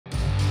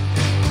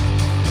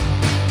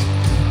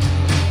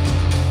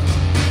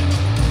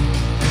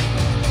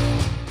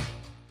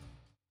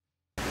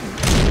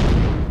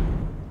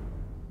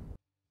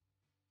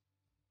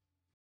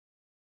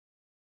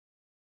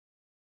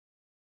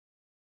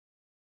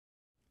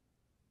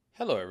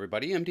Hello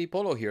everybody, MD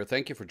Polo here.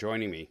 Thank you for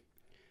joining me.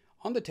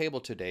 On the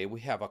table today we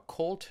have a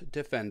Colt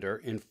Defender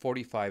in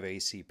 45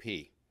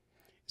 ACP.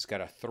 It's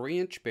got a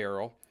 3-inch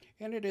barrel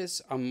and it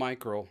is a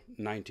micro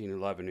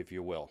 1911 if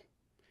you will.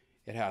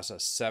 It has a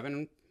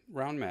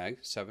 7-round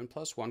mag,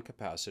 7+1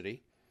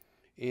 capacity,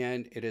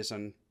 and it is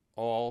an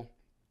all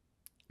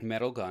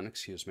metal gun,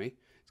 It's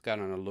got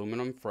an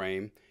aluminum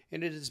frame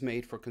and it is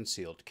made for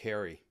concealed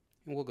carry.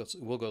 And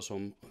we'll go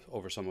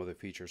over some of the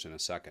features in a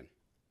second.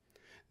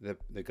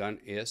 The gun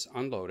is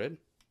unloaded,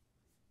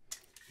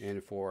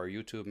 and for our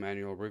YouTube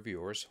manual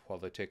reviewers, while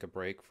they take a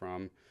break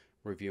from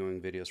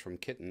reviewing videos from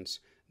kittens,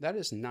 that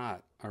is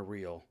not a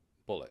real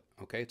bullet.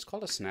 Okay, it's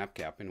called a snap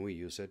cap, and we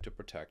use it to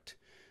protect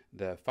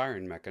the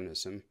firing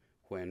mechanism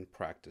when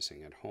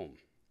practicing at home.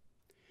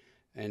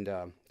 And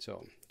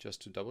so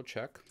just to double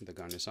check, the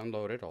gun is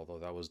unloaded, although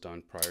that was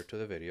done prior to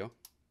the video.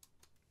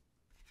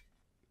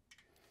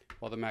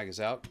 While the mag is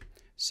out,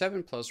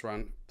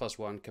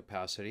 7+1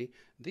 capacity.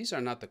 These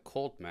are not the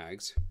Colt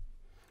mags.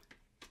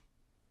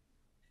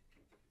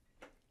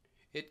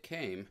 It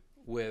came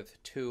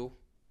with 2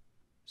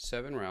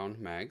 7-round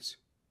mags.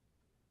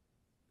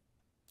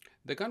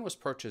 The gun was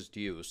purchased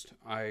used.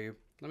 Let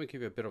me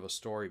give you a bit of a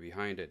story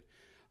behind it.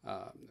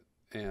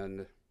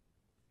 And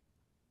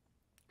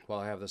while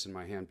I have this in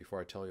my hand, before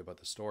I tell you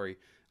about the story,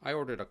 I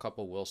ordered a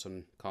couple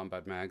Wilson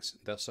combat mags.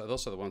 Those are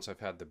the ones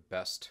I've had the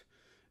best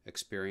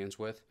experience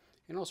with.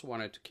 And also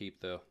wanted to keep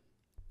the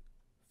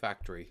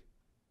factory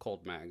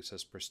Colt mags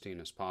as pristine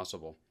as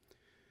possible.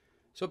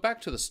 So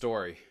back to the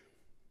story.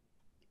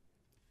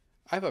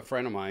 I have a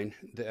friend of mine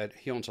that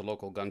he owns a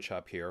local gun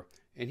shop here,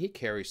 and he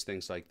carries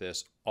things like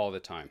this all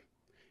the time.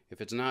 If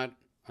it's not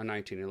a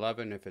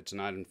 1911, if it's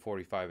not in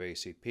 45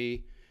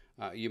 ACP,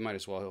 you might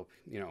as well,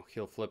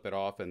 he'll flip it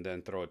off and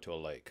then throw it to a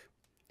lake.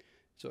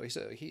 So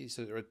he's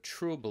a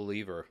true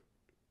believer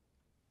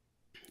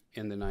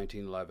in the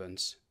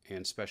 1911s,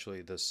 and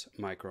especially this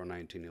micro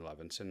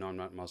 1911s. And no, I'm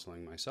not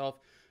muzzling myself,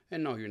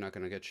 and no, you're not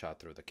going to get shot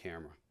through the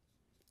camera.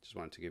 Just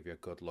wanted to give you a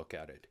good look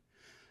at it.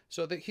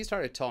 So he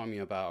started telling me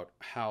about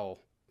how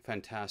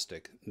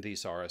fantastic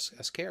these are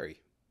as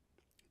carry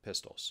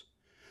pistols.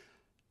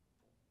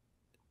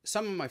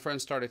 Some of my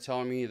friends started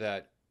telling me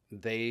that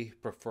they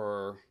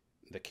prefer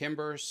the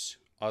Kimbers,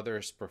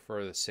 others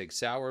prefer the Sig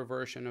Sauer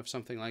version of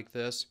something like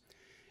this.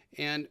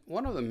 And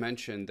one of them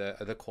mentioned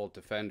the Colt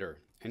Defender,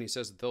 and he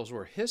says that those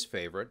were his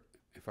favorite,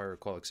 if I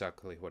recall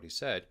exactly what he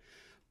said,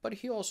 but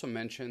he also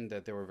mentioned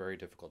that they were very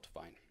difficult to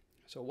find.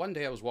 So one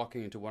day I was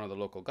walking into one of the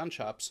local gun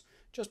shops,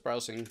 just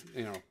browsing,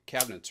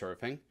 cabinet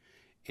surfing,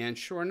 and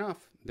sure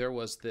enough, there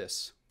was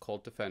this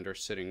Colt Defender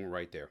sitting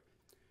right there.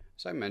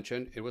 As I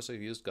mentioned, it was a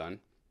used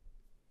gun.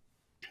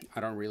 I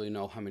don't really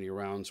know how many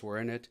rounds were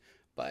in it,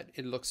 but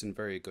it looks in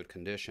very good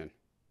condition.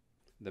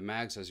 The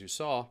mags, as you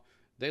saw,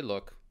 they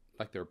look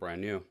like they're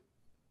brand new.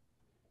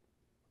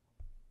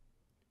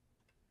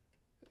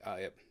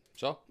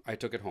 So I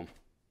took it home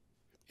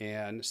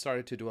and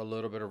started to do a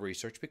little bit of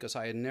research because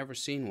I had never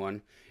seen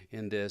one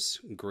in this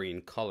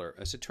green color.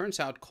 As it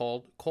turns out,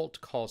 Colt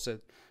calls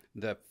it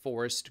the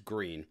forest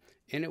green,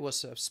 and it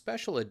was a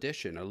special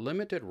edition, a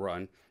limited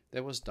run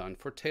that was done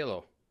for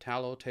Tallow.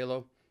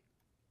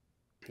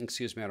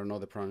 Excuse me, I don't know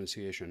the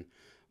pronunciation,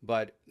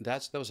 but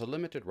that was a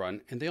limited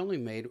run, and they only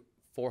made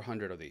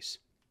 400 of these.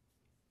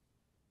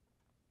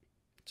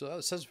 So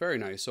that's very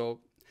nice. So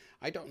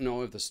I don't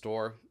know if the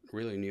store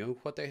really knew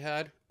what they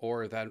had,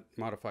 or if that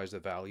modifies the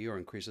value or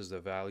increases the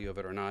value of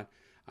it or not.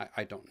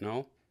 I don't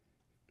know.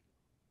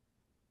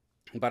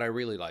 But I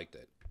really liked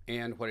it.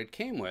 And what it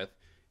came with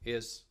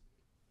is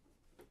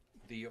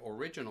the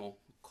original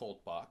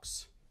Colt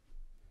box.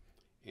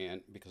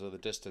 And because of the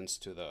distance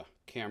to the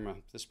camera,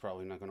 this is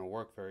probably not going to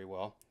work very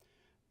well.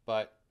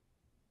 But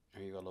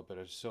there you go, a little bit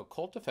of... So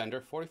Colt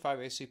Defender, 45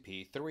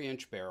 ACP,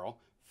 3-inch barrel,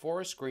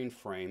 forest green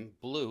frame,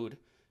 blued,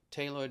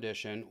 Taylor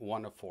edition,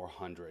 1 of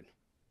 400.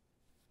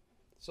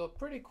 So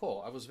pretty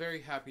cool. I was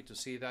very happy to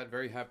see that.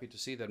 Very happy to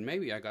see that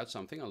maybe I got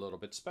something a little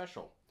bit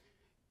special.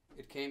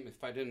 It came,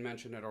 if I didn't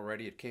mention it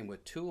already, it came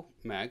with 2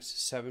 mags,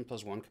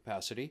 7+1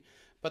 capacity.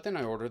 But then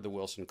I ordered the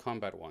Wilson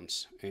Combat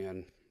ones.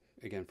 And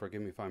again,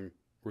 forgive me if I'm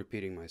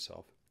repeating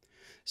myself.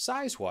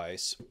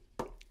 Size-wise,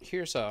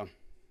 here's a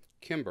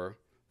Kimber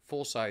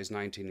full-size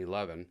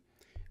 1911.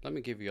 Let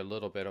me give you a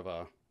little bit of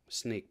a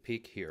sneak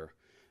peek here.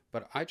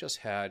 But I just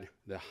had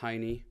the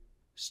Heine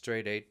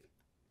straight 8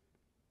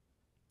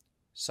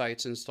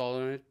 sights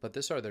installed on it, but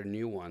these are their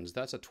new ones.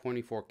 That's a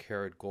 24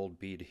 karat gold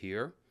bead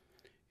here,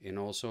 and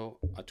also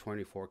a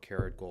 24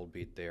 karat gold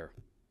bead there.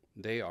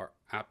 They are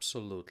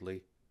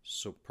absolutely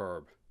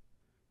superb,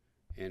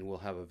 and we'll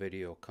have a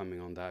video coming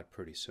on that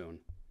pretty soon.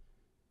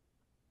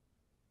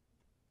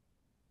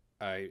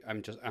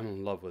 I'm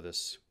in love with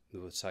this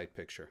sight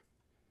picture.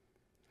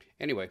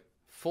 Anyway,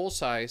 full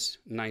size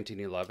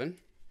 1911.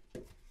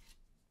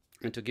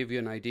 And to give you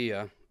an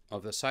idea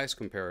of the size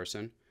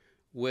comparison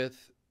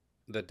with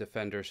the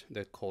Defenders,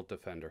 the Colt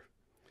Defender.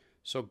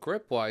 So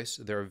grip-wise,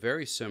 they're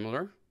very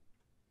similar,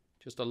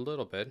 just a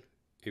little bit,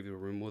 if you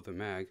remove the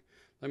mag.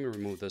 Let me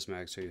remove this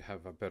mag so you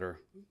have a better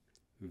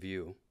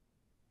view.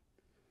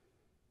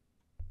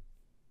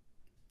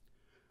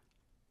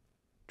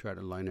 Try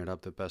to line it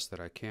up the best that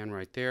I can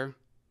right there.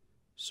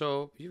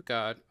 So you've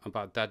got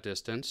about that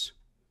distance,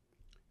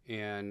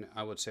 and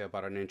I would say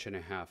about 1.5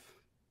 inches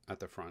at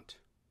the front.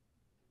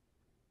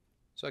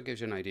 So that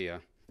gives you an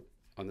idea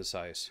on the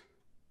size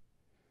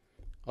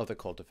of the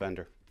Colt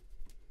Defender.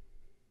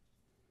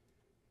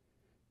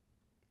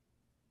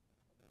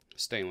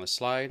 Stainless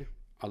slide,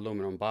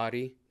 aluminum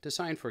body,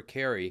 designed for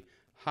carry,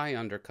 high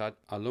undercut,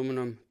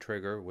 aluminum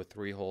trigger with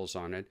 3 holes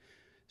on it,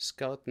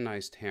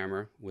 skeletonized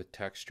hammer with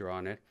texture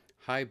on it,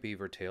 high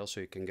beaver tail so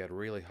you can get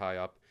really high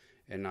up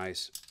and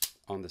nice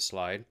on the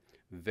slide,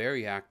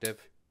 very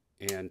active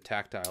and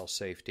tactile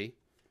safety,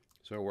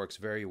 so it works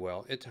very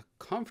well. It's a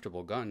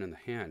comfortable gun in the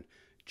hand.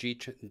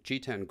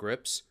 G10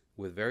 grips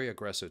with very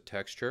aggressive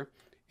texture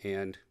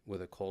and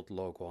with a Colt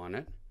logo on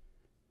it.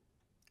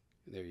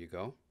 There you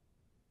go.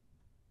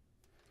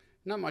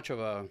 Not much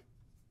of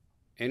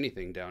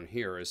anything down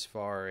here as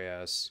far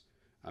as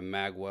a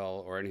mag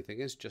well or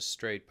anything. It's just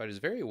straight, but it's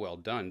very well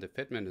done. The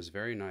fitment is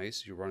very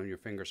nice. You run your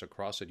fingers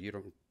across it, you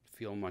don't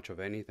feel much of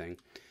anything.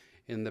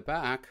 In the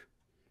back,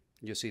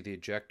 you see the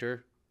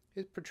ejector.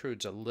 It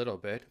protrudes a little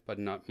bit, but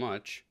not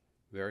much.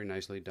 Very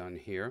nicely done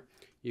here.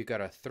 You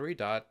got a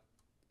 3-dot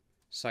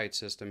sight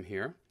system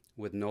here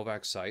with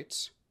Novak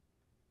sights.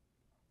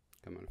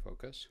 Come on,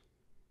 focus.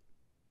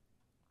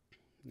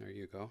 There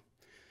you go.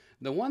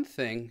 The one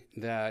thing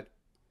that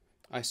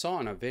I saw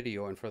in a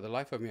video, and for the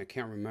life of me I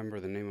can't remember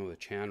the name of the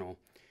channel,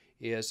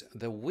 is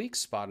the weak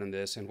spot in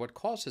this, and what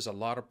causes a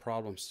lot of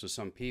problems to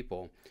some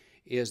people,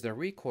 is the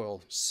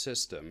recoil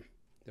system.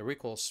 The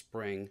recoil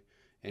spring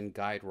and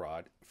guide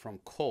rod from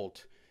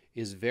Colt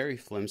is very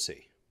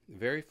flimsy,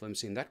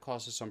 and that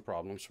causes some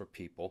problems for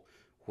people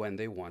when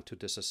they want to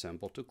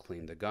disassemble to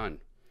clean the gun.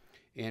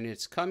 And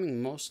it's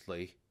coming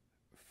mostly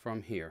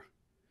from here,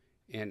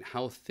 and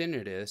how thin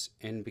it is,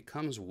 and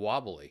becomes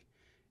wobbly.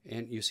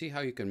 And you see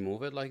how you can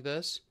move it like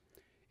this?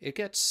 It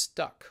gets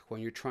stuck when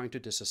you're trying to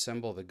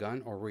disassemble the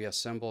gun or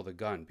reassemble the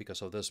gun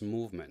because of this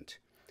movement.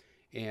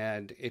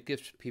 And it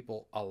gives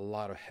people a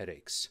lot of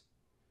headaches.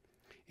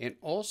 And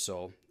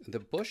also, the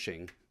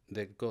bushing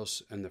that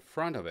goes in the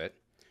front of it,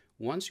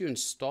 once you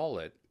install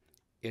it,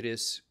 it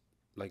is,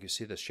 like you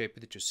see the shape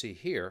that you see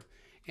here,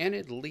 and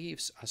it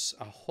leaves us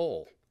a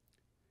hole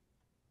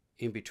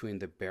in between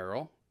the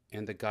barrel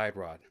and the guide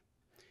rod.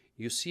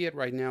 You see it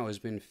right now has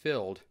been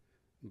filled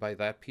by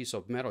that piece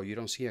of metal. You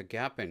don't see a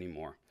gap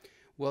anymore.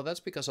 Well, that's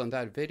because on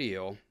that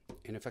video,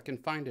 and if I can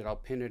find it, I'll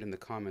pin it in the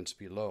comments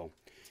below,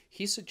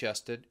 he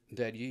suggested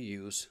that you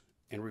use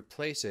and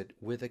replace it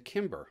with a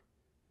Kimber.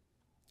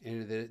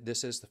 And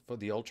this is for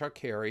the Ultra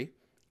Carry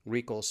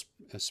recoil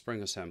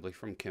spring assembly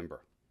from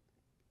Kimber.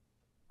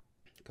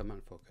 Come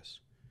on, focus.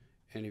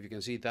 And if you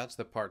can see, that's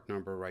the part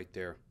number right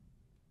there,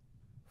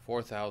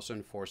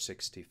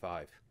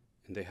 4,465.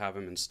 And they have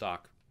them in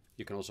stock.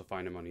 You can also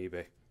find them on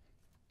eBay.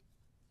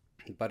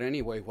 But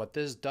anyway, what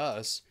this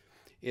does,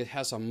 it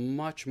has a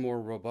much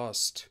more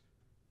robust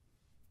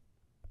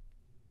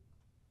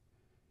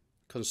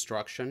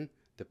construction.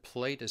 The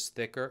plate is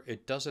thicker.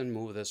 It doesn't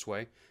move this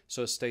way,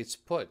 so it stays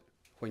put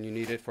when you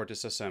need it for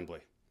disassembly.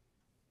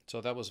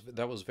 So that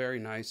was very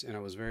nice, and I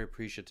was very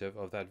appreciative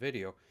of that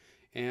video.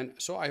 And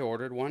so I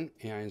ordered one,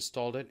 and I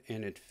installed it,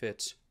 and it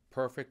fits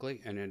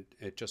perfectly, and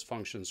it just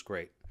functions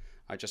great.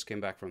 I just came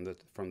back from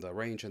the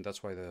range, and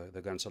that's why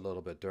the gun's a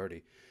little bit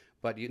dirty.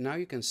 But now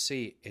you can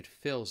see it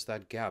fills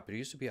that gap. It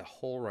used to be a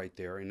hole right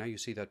there, and now you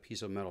see that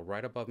piece of metal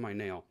right above my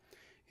nail,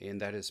 and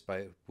that is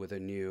with a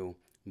new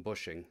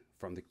bushing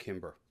from the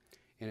Kimber.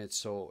 And it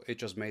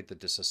just made the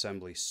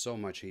disassembly so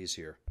much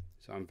easier.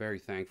 So I'm very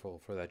thankful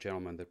for that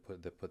gentleman that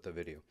put the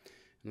video.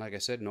 And like I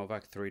said,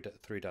 Novak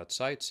 3-dot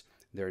sights.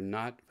 They're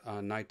not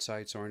night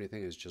sights or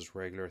anything. It's just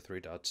regular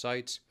 3-dot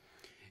sights.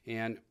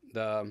 And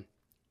the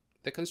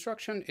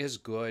construction is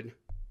good.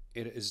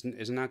 It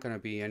is not going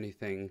to be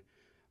anything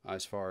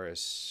as far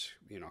as,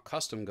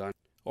 custom gun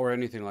or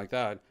anything like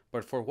that.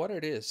 But for what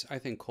it is, I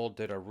think Colt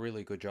did a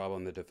really good job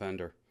on the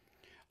Defender.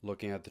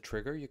 Looking at the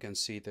trigger, you can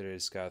see that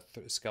it's got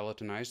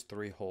skeletonized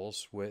 3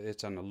 holes.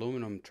 It's an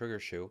aluminum trigger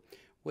shoe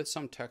with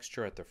some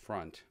texture at the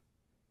front.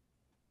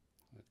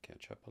 Let's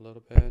catch up a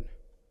little bit.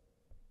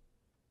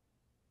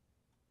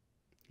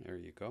 There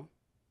you go.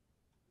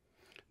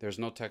 There's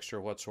no texture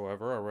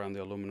whatsoever around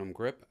the aluminum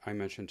grip. I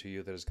mentioned to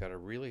you that it's got a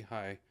really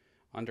high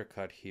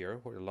undercut here,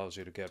 where it allows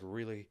you to get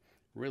really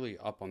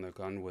up on the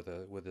gun with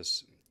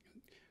this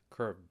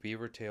curved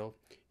beaver tail.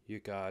 You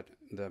got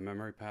the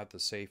memory pad, the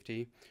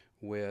safety,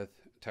 with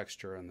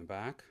texture in the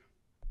back.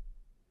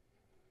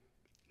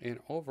 And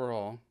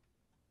overall,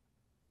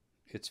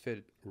 it's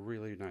fit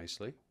really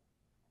nicely.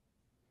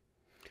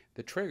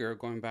 The trigger,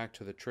 going back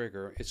to the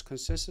trigger, it's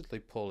consistently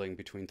pulling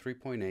between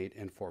 3.8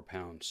 and 4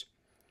 pounds.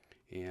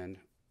 And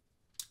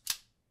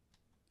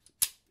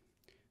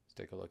let's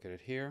take a look at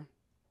it here.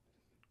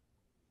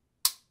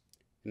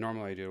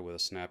 Normally I do it with a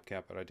snap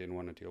cap, but I didn't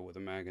want to deal with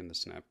the mag and the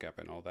snap cap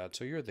and all that.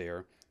 So you're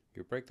there,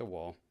 you break the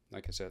wall,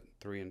 like I said,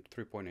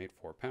 3.84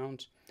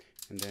 pounds.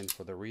 And then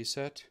for the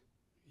reset,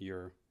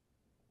 your,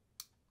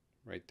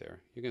 right there.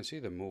 You can see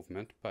the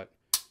movement, but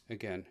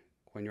again,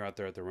 when you're out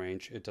there at the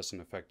range, it doesn't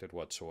affect it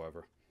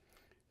whatsoever.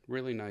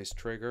 Really nice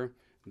trigger.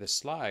 The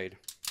slide,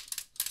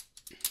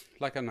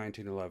 like a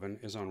 1911,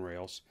 is on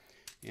rails.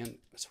 And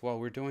so while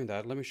we're doing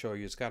that, let me show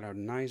you. It's got a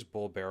nice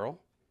bull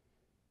barrel.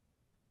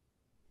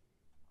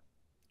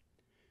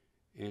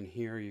 And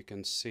here you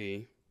can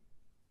see,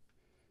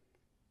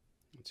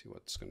 let's see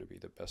what's going to be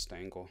the best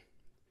angle.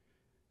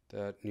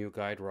 That new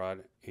guide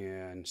rod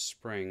and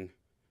spring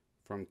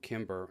from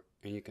Kimber,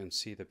 and you can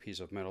see the piece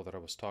of metal that I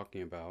was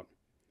talking about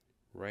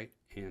right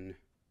in,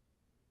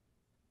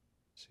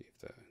 see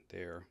if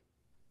there,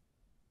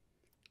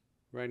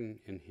 right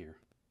in here.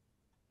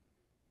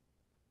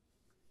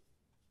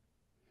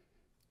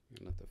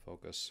 And let the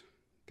focus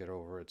get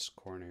over its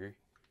coronary.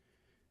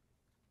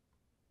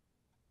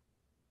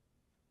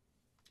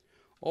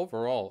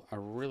 Overall, a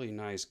really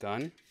nice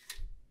gun.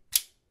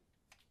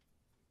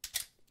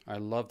 I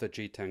love the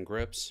G10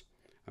 grips.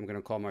 I'm going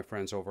to call my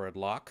friends over at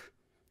Lock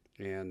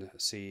and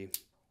see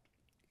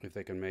if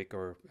they can make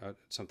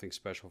something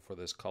special for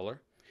this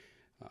color.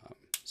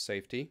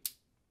 Safety,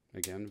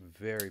 again,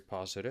 very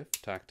positive,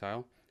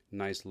 tactile,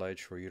 nice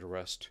ledge for you to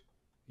rest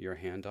your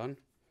hand on.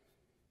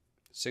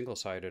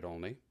 Single-sided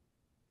only.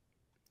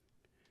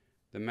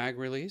 The mag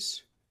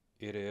release,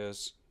 it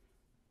is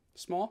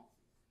small,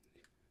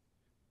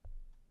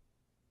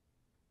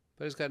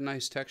 but it's got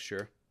nice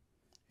texture,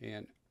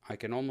 and I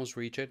can almost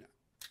reach it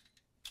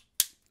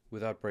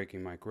without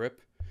breaking my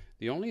grip.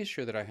 The only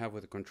issue that I have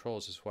with the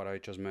controls is what I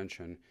just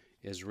mentioned,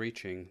 is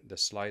reaching the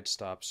slide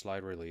stop,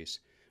 slide release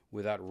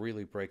without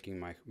really breaking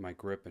my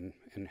grip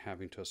and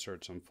having to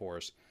assert some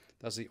force.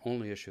 That's the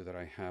only issue that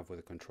I have with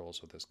the controls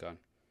of this gun.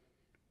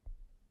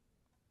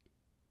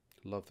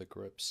 Love the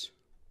grips.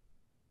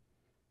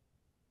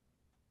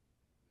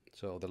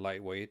 So the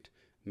lightweight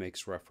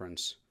makes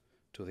reference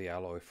to the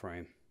alloy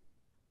frame.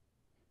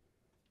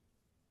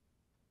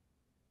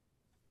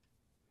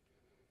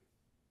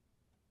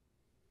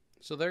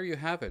 So there you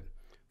have it,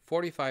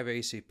 45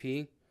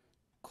 ACP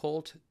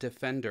Colt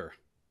Defender.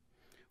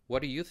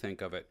 What do you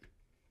think of it?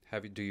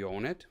 Do you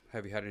own it?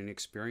 Have you had any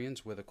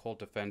experience with a Colt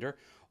Defender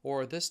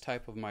or this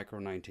type of micro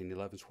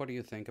 1911s? What do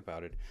you think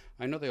about it?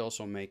 I know they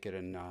also make it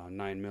in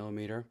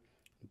 9mm,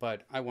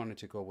 but I wanted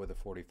to go with a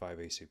 45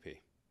 ACP.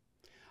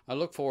 I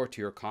look forward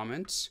to your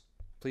comments.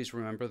 Please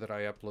remember that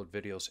I upload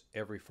videos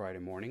every Friday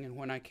morning, and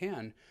when I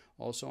can,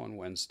 also on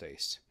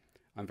Wednesdays.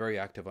 I'm very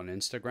active on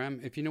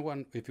Instagram. If you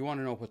want to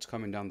know what's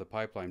coming down the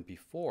pipeline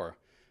before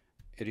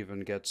it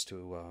even gets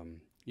to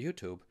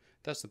YouTube,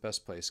 that's the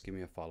best place. Give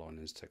me a follow on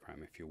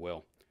Instagram, if you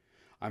will.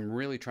 I'm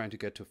really trying to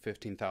get to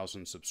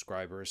 15,000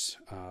 subscribers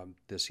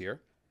this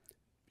year.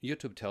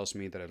 YouTube tells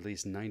me that at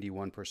least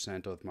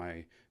 91% of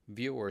my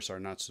viewers are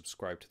not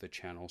subscribed to the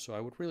channel, so I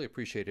would really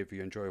appreciate it if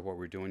you enjoy what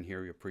we're doing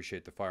here, you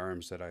appreciate the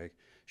firearms that I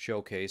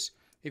showcase,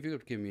 if you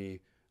would give me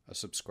a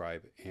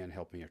subscribe and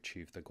help me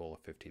achieve the goal of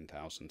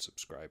 15,000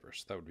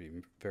 subscribers. That would be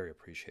very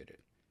appreciated.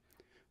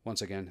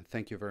 Once again,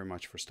 thank you very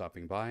much for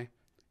stopping by,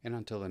 and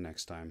until the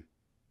next time,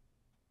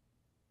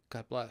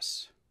 God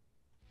bless.